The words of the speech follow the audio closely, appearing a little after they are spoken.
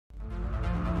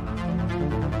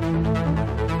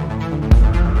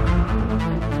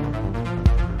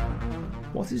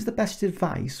What is the best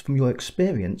advice from your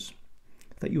experience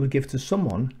that you would give to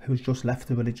someone who's just left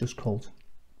a religious cult?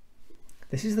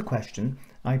 This is the question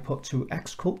I put to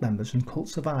ex-cult members and cult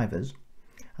survivors,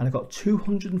 and I got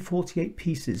 248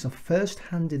 pieces of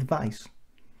first-hand advice.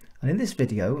 And in this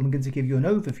video, I'm going to give you an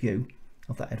overview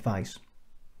of that advice.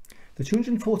 The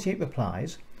 248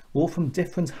 replies, all from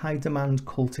different high-demand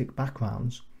cultic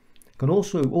backgrounds, can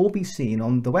also all be seen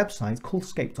on the website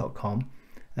cultscape.com,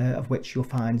 of which you'll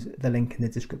find the link in the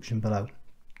description below.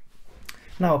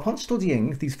 Now, upon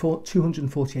studying these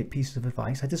 248 pieces of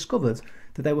advice, I discovered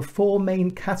that there were 4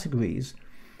 main categories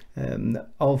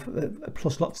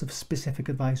plus lots of specific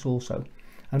advice also.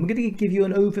 And I'm going to give you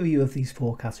an overview of these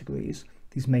 4 categories,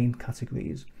 these main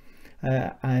categories,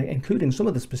 including some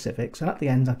of the specifics. And at the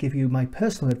end, I'll give you my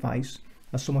personal advice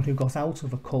as someone who got out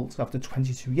of a cult after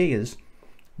 22 years,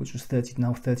 which was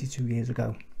 32 years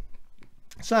ago.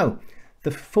 So, the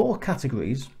 4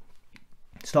 categories,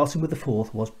 starting with the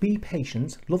 4th, was be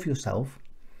patient, love yourself,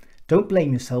 don't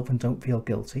blame yourself and don't feel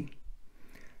guilty.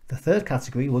 The 3rd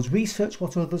category was research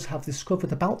what others have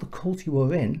discovered about the cult you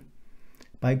are in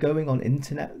by going on the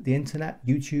internet,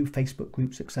 YouTube, Facebook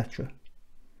groups, etc.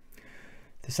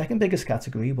 The second biggest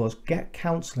category was get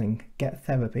counselling, get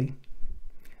therapy.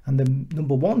 And the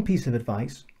number 1 piece of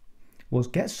advice was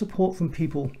get support from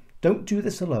people. Don't do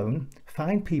this alone.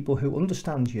 Find people who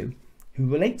understand you, who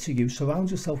relate to you,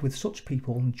 surround yourself with such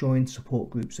people and join support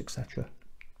groups, etc.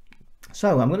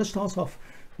 So I'm going to start off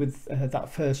with that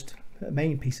first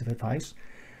main piece of advice,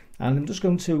 and I'm just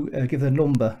going to give a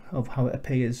number of how it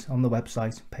appears on the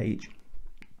website page.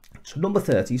 So number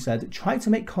 30 said, try to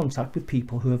make contact with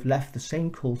people who have left the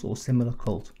same cult or similar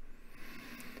cult.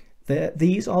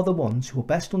 These are the ones who will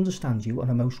best understand you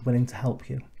and are most willing to help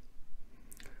you.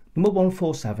 Number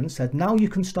 147 said, now you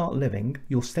can start living.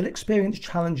 You'll still experience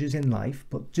challenges in life,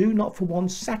 but do not for 1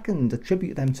 second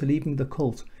attribute them to leaving the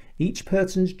cult. Each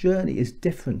person's journey is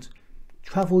different.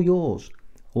 Travel yours.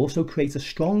 Also create a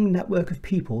strong network of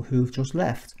people who've just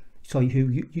left,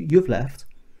 you've left,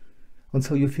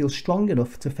 until you feel strong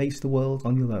enough to face the world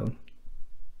on your own.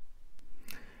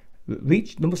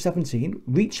 Number 17,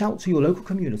 reach out to your local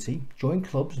community, join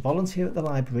clubs, volunteer at the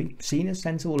library, senior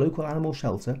centre or local animal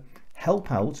shelter.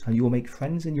 Help out and you will make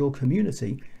friends in your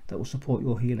community that will support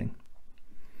your healing.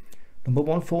 Number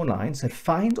 149 said,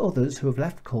 find others who have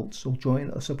left cults or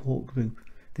join a support group.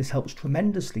 This helps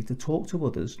tremendously to talk to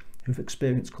others who've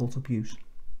experienced cult abuse.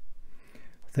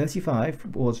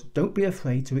 35 was, don't be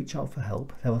afraid to reach out for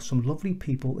help. There are some lovely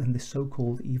people in this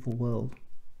so-called evil world.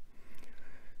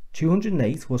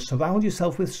 208 was, surround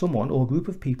yourself with someone or a group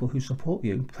of people who support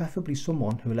you, preferably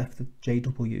someone who left the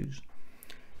JWs.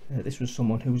 This was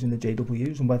someone who was in the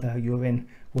JWs, and whether you're in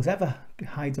whatever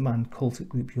high demand cultic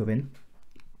group you're in,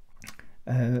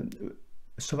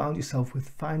 surround yourself with,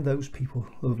 find those people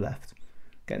who have left,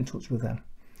 get in touch with them.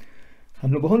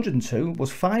 And number 102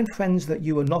 was, find friends that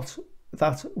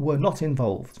were not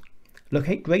involved.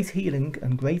 Locate great healing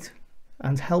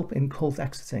and help in cult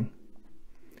exiting.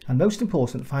 And most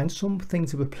important, find something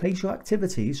to replace your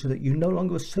activities so that you no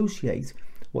longer associate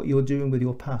what you're doing with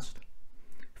your past.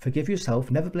 Forgive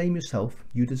yourself, never blame yourself,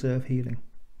 you deserve healing.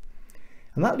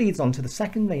 And that leads on to the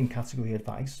second main category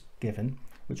advice given,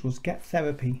 which was get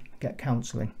therapy, get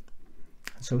counselling.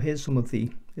 So here's some of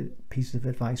the pieces of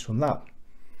advice from that.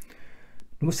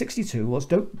 Number 62 was,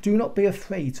 do not be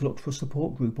afraid to look for a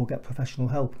support group or get professional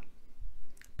help.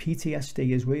 PTSD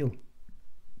is real.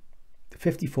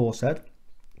 54 said,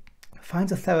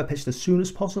 find a therapist as soon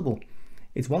as possible.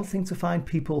 It's one thing to find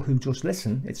people who just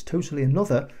listen. It's totally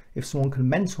another if someone can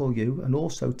mentor you and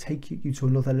also take you to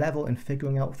another level in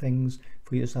figuring out things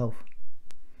for yourself.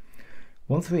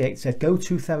 138 said, go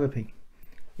to therapy.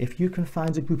 If you can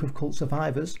find a group of cult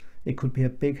survivors, it could be a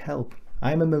big help.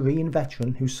 I'm a Marine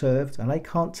veteran who served, and I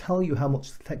can't tell you how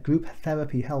much group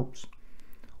therapy helps.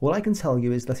 All I can tell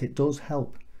you is that it does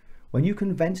help. When you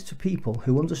can vent to people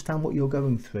who understand what you're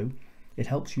going through, it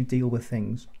helps you deal with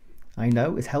things. I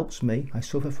know it helps me. I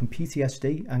suffer from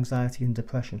PTSD, anxiety and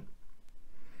depression.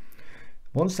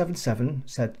 177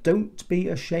 said, don't be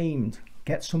ashamed.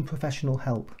 Get some professional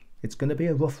help. It's going to be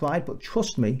a rough ride, but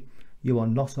trust me, you are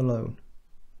not alone.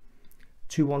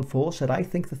 214 said, I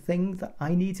think the thing that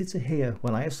I needed to hear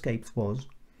when I escaped was,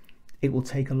 it will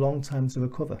take a long time to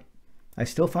recover. I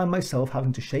still find myself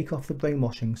having to shake off the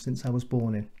brainwashing since I was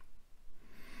born in.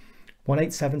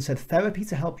 187 said, therapy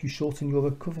to help you shorten your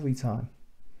recovery time.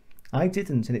 I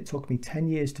didn't, and it took me 10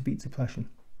 years to beat depression.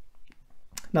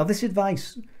 Now, this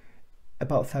advice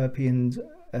about therapy and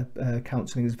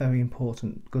counselling is very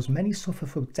important because many suffer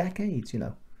for decades,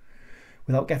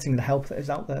 without getting the help that is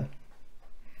out there.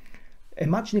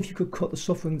 Imagine if you could cut the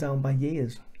suffering down by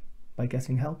years by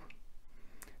getting help.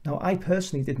 Now, I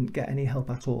personally didn't get any help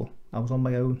at all. I was on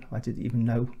my own. I didn't even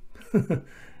know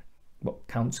what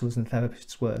counsellors and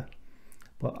therapists were.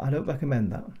 But I don't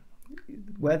recommend that.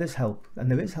 Where there's help,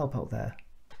 and there is help out there,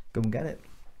 go and get it.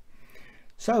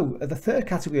 So the third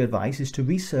category of advice is to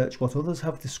research what others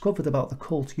have discovered about the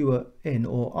cult you are in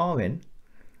or are in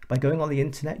by going on the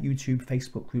internet, YouTube,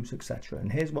 Facebook groups, etc.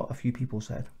 And here's what a few people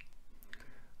said.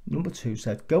 Number 2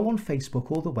 said, go on Facebook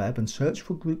or the web and search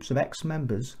for groups of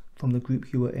ex-members from the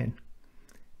group you were in.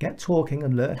 Get talking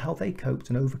and learn how they coped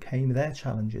and overcame their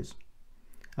challenges.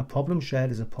 A problem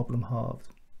shared is a problem halved.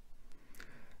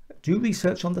 Do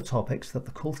research on the topics that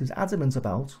the cult is adamant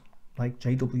about, like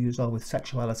JWs are with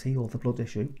sexuality or the blood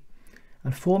issue,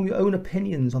 and form your own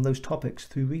opinions on those topics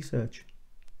through research.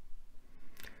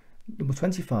 Number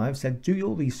 25 said, do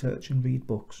your research and read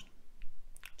books.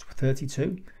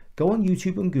 32, go on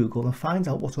YouTube and Google and find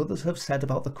out what others have said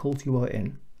about the cult you were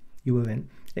in.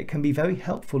 It can be very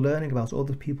helpful learning about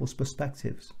other people's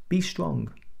perspectives. Be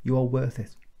strong. You are worth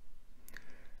it.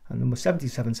 And number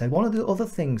 77 said, one of the other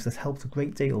things that helped a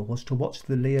great deal was to watch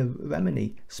the Leah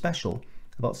Remini special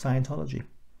about Scientology.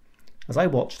 As I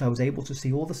watched, I was able to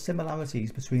see all the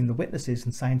similarities between the witnesses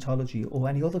in Scientology or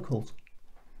any other cult.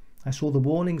 I saw the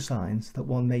warning signs that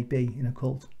one may be in a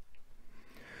cult.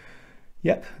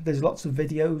 Yep, there's lots of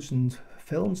videos and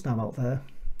films now out there,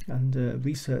 and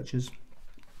researchers,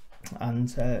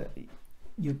 and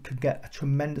you could get a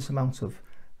tremendous amount of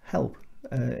help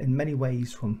in many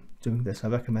ways from doing this. I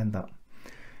recommend that.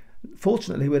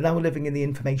 Fortunately, we're now living in the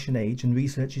information age and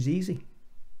research is easy.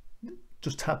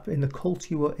 Just tap in the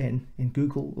cult you are in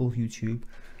Google or YouTube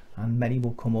and many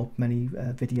will come up, many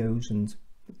videos and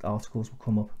articles will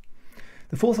come up.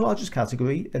 The fourth largest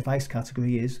category, advice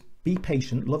category, is be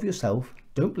patient, love yourself,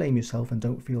 don't blame yourself and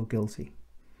don't feel guilty.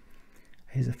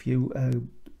 Here's a few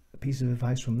pieces of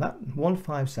advice from that.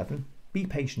 157, be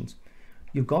patient.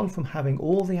 You've gone from having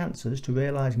all the answers to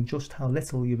realizing just how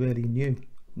little you really knew.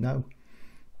 No,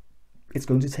 it's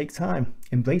going to take time.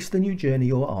 Embrace the new journey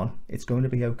you're on. It's going to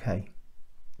be okay.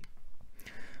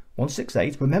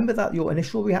 168, remember that your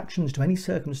initial reactions to any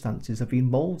circumstances have been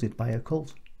molded by a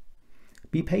cult.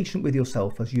 Be patient with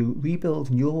yourself as you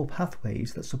rebuild neural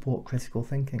pathways that support critical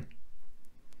thinking.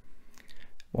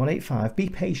 185, be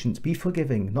patient, be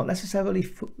forgiving, not necessarily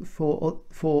for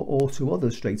or to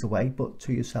others straight away, but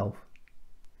to yourself.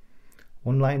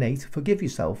 198, forgive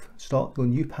yourself, start your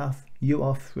new path, you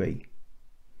are free.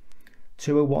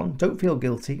 201, don't feel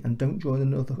guilty and don't join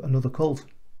another cult.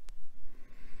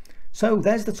 So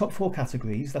there's the top 4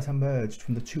 categories that emerged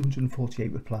from the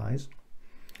 248 replies.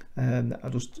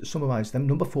 I'll just summarise them.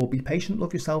 Number 4, be patient,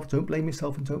 love yourself, don't blame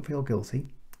yourself and don't feel guilty.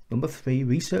 Number 3,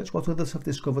 research what others have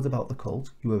discovered about the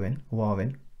cult you are in or are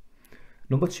in.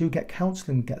 Number 2, get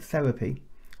counselling, get therapy.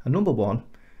 And number 1,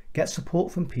 get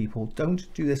support from people.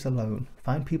 Don't do this alone.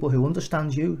 Find people who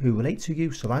understand you, who relate to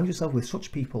you, surround yourself with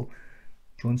such people,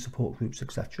 join support groups,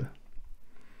 etc.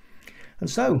 And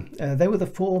so they were the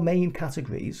 4 main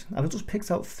categories, and I just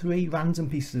picked out 3 random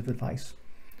pieces of advice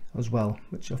as well,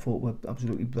 which I thought were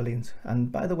absolutely brilliant.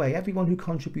 And by the way, everyone who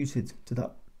contributed to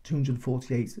that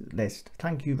 248 list,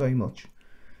 thank you very much.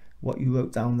 What you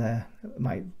wrote down there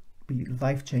might be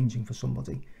life-changing for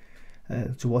somebody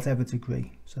to whatever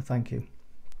degree, so thank you.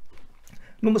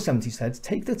 Number 70 said,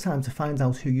 take the time to find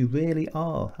out who you really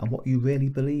are and what you really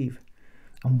believe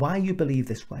and why you believe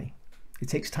this way. It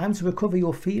takes time to recover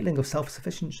your feeling of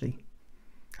self-sufficiency.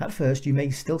 At first, you may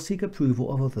still seek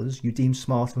approval of others you deem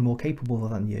smarter and more capable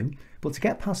than you, but to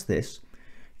get past this,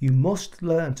 you must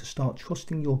learn to start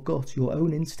trusting your gut, your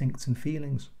own instincts and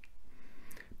feelings.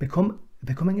 Becoming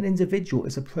an individual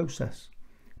is a process.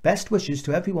 Best wishes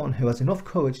to everyone who has enough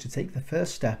courage to take the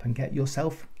first step and get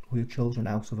yourself or your children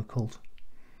out of a cult.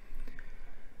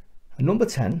 And number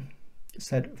 10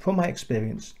 said, from my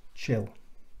experience, chill.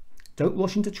 Don't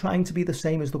rush into trying to be the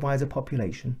same as the wider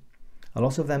population. A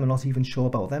lot of them are not even sure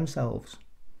about themselves.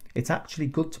 It's actually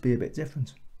good to be a bit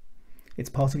different. It's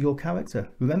part of your character.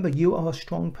 Remember, you are a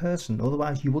strong person,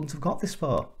 otherwise you wouldn't have got this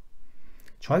far.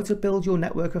 Try to build your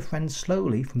network of friends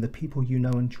slowly from the people you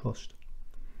know and trust.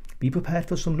 Be prepared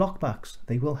for some knockbacks,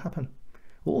 they will happen.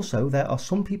 Also, there are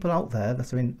some people out there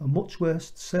that are in a much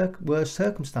worse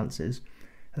circumstances,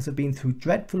 that have been through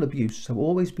dreadful abuse, so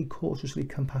always be cautiously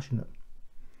compassionate.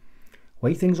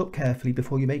 Weigh things up carefully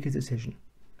before you make a decision.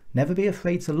 Never be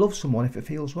afraid to love someone if it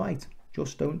feels right.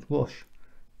 Just don't rush.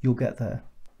 You'll get there.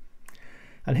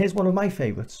 And here's one of my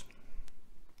favourites.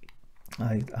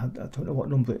 I don't know what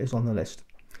number it is on the list.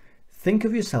 Think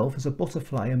of yourself as a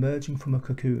butterfly emerging from a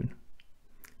cocoon.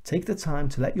 Take the time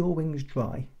to let your wings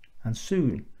dry and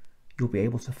soon you'll be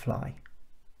able to fly.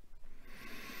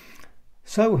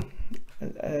 So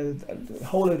a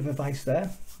whole load of advice there.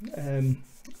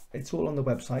 It's all on the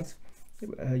website.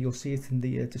 You'll see it in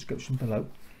the description below.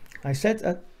 I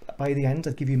said by the end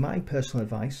I'd give you my personal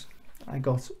advice. I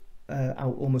got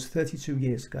out almost 32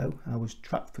 years ago. I was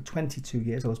trapped for 22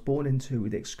 years. I was born into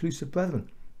the exclusive brethren,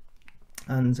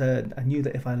 and I knew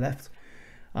that if I left,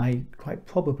 I quite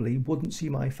probably wouldn't see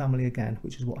my family again,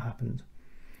 which is what happened.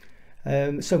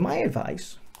 So my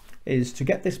advice is to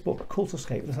get this book, Cult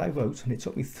Escape, that I wrote, and it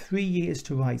took me 3 years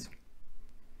to write.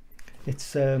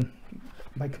 It's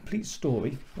my complete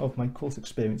story of my cult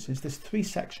experiences. There's 3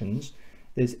 sections.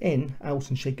 There's in, out,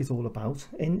 and shake it all about.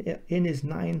 In is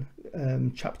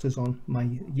 9 chapters on my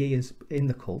years in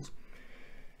the cult.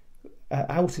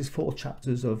 Out is 4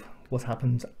 chapters of what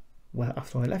happened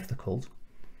after I left the cult.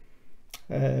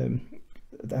 And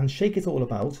shake it all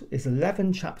about is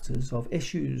 11 chapters of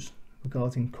issues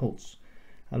regarding cults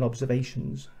and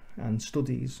observations and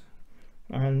studies.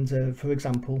 And for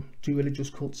example, do religious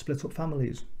cults split up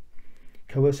families?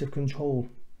 Coercive control.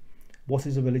 What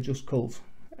is a religious cult?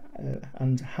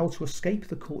 And how to escape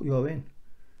the cult you're in.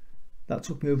 That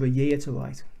took me over a year to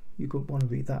write. You could want to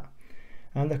read that.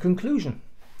 And the conclusion.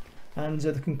 And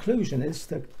the conclusion is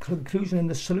the conclusion and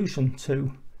the solution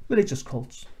to religious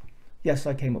cults. Yes,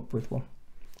 I came up with one.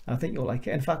 I think you'll like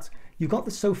it. In fact, you got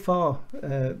this so far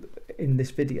in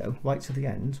this video, right to the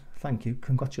end. Thank you.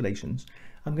 Congratulations.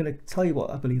 I'm going to tell you what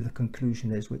I believe the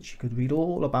conclusion is, which you could read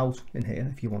all about in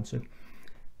here if you want to.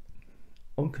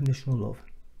 Unconditional love.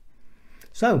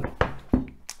 So,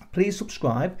 please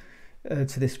subscribe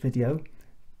to this video.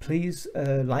 Please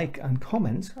like and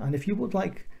comment. And if you would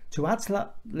like to add to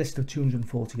that list of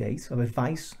 248 of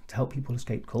advice to help people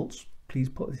escape cults, please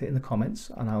put it in the comments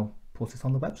and I'll put it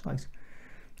on the website.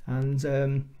 And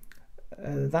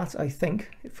that, I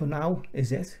think, for now,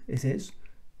 is it. It is.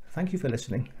 Thank you for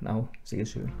listening, and I'll see you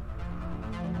soon.